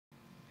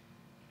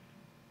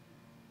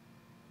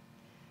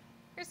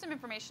Here's some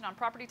information on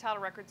property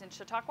title records in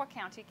Chautauqua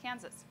County,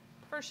 Kansas.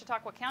 First,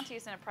 Chautauqua County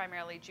is in a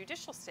primarily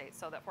judicial state,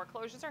 so that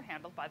foreclosures are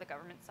handled by the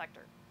government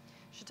sector.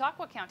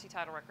 Chautauqua County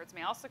title records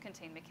may also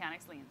contain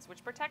mechanics liens,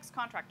 which protects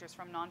contractors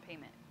from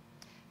non-payment.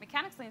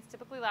 Mechanics liens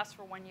typically last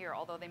for 1 year,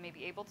 although they may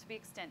be able to be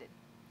extended.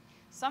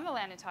 Some of the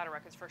land and title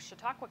records for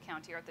Chautauqua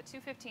County are at the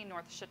 215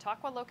 North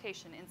Chautauqua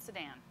location in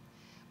Sedan.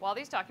 While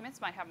these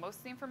documents might have most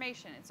of the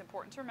information, it's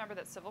important to remember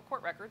that civil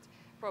court records,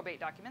 probate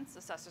documents,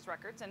 assessor's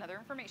records, and other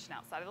information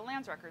outside of the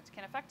lands records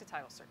can affect a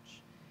title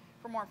search.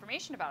 For more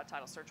information about a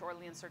title search or a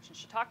lien search in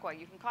Chautauqua,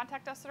 you can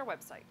contact us at our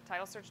website,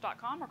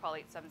 titlesearch.com, or call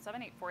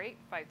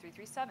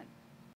 877-848-5337.